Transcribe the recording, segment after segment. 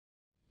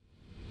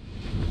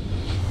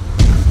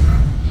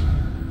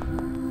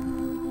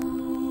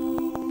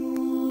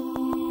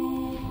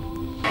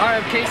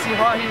I'm Casey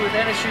HAHEY with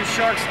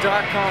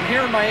NSUSharks.com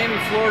here in Miami,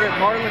 Florida at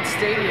Marlins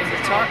Stadium to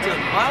talk to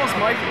Miles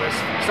Mikolas,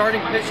 starting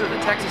pitcher of the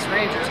Texas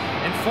Rangers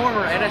and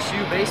former NSU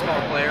baseball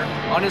player,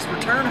 on his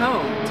return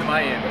home to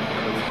Miami.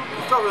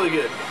 It felt really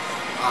good.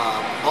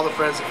 All the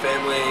friends and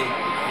family,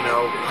 you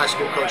know, high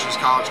school coaches,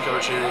 college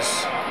coaches,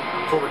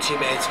 former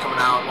teammates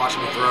coming out,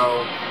 watching me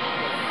throw.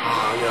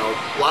 You know,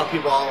 a lot of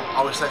people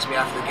always text me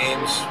after the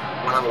games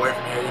when I'm away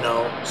from here, you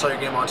know, saw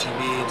your game on TV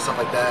and stuff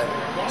like that.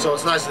 So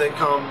it's nice that they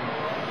come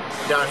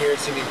down here and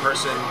see me in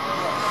person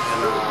and,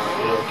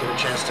 you know, get a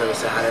chance to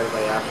say hi to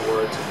everybody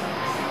afterwards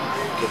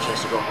and get a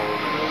chance to go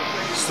home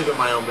and sleep in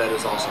my own bed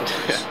is also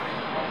nice.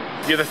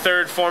 You're the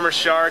third former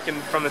Shark and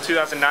from the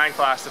 2009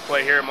 class to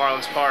play here at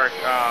Marlins Park.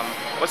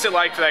 What's it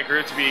like for that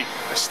group to be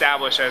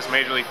established as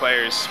Major League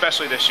players,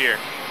 especially this year?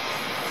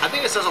 I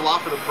think it says a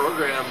lot for the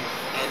program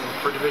and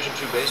for Division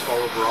II baseball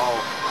overall.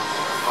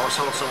 I was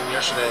telling someone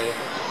yesterday,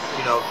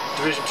 you know,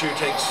 Division II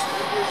takes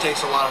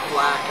a lot of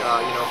flack,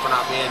 you know, for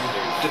not being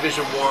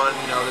Division I.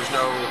 You know, there's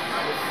no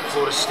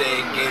Florida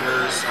State,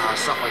 Gators,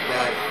 stuff like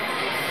that.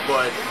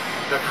 But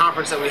the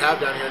conference that we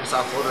have down here in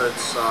South Florida,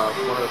 it's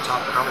one of the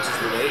top conferences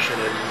in the nation,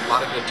 and a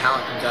lot of good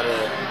talent comes out of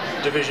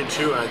Division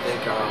II. And I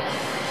think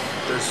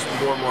there's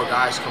more and more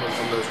guys coming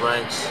from those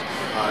ranks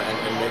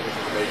and making it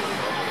to the Major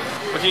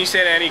League. What can you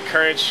say to any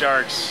current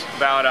Sharks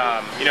about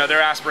you know,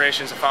 their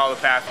aspirations to follow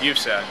the path you've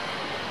set?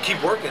 Keep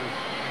working.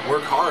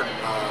 Work hard,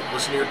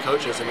 listen to your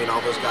coaches. I mean,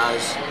 all those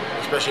guys,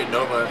 especially at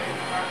Nova,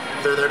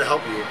 they're there to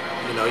help you.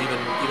 You know, even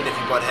if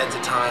you butt heads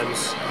at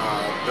times,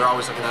 they're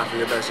always looking out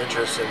for your best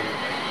interests, and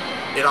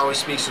it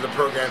always speaks to the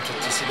program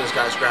to see those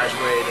guys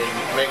graduate and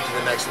make it to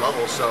the next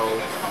level. So,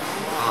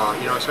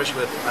 you know,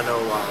 especially with, I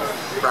know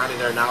Brownie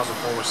there now is a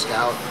former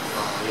scout.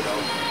 You know,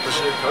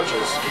 listen to your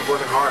coaches. Keep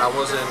working hard. I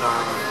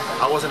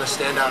wasn't a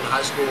standout in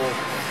high school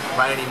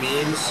by any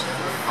means,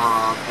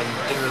 and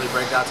didn't really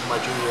break out to my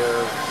junior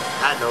year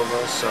at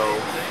Nova, so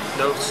you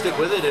know, stick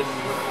with it, and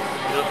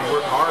you know, if you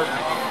work hard,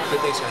 good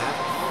things can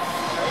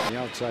happen. The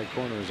outside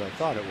corner as I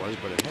thought it was,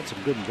 but it had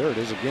some good, and there it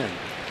is again.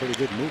 Pretty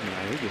good movement.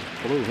 I think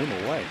just blew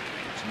him away.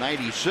 It's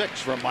 96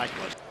 from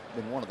Mikolas.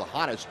 Been one of the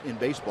hottest in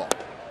baseball.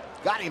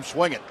 Got him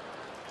swinging.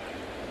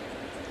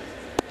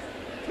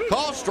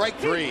 Call strike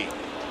 3.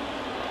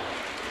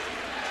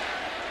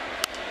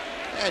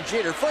 And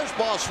Jeter, first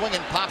ball swinging,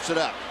 pops it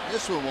up.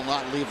 This one will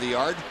not leave the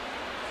yard.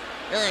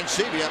 Aaron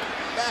Sebia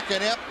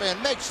backing up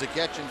and makes the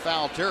catch in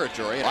foul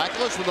territory.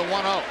 Mikolas with a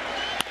 1-0.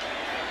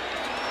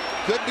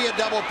 Could be a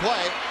double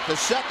play. To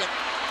second,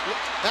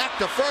 back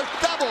to first,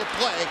 double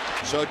play.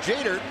 So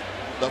Jeter,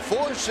 the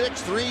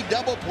 4-6-3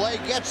 double play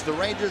gets the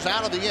Rangers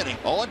out of the inning.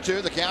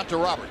 0-2, the count to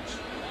Roberts.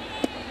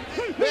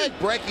 Big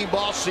breaking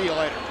ball, see you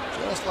later.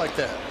 Just like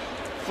that.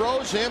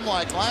 Froze him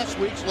like last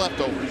week's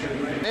leftovers.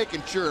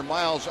 Making sure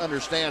Miles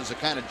understands the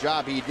kind of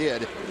job he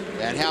did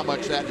and how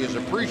much that is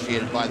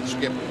appreciated by the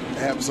skipper.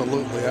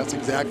 Absolutely. That's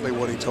exactly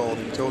what he told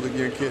him. He told the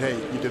young kid, hey,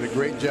 you did a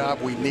great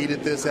job. We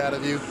needed this out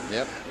of you.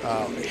 Yep.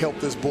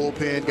 Helped this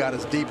bullpen, got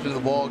us deep into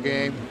the ball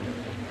game,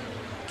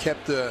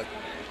 kept the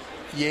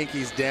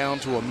Yankees down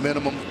to a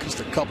minimum, just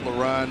a couple of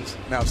runs.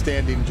 An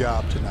outstanding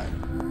job tonight.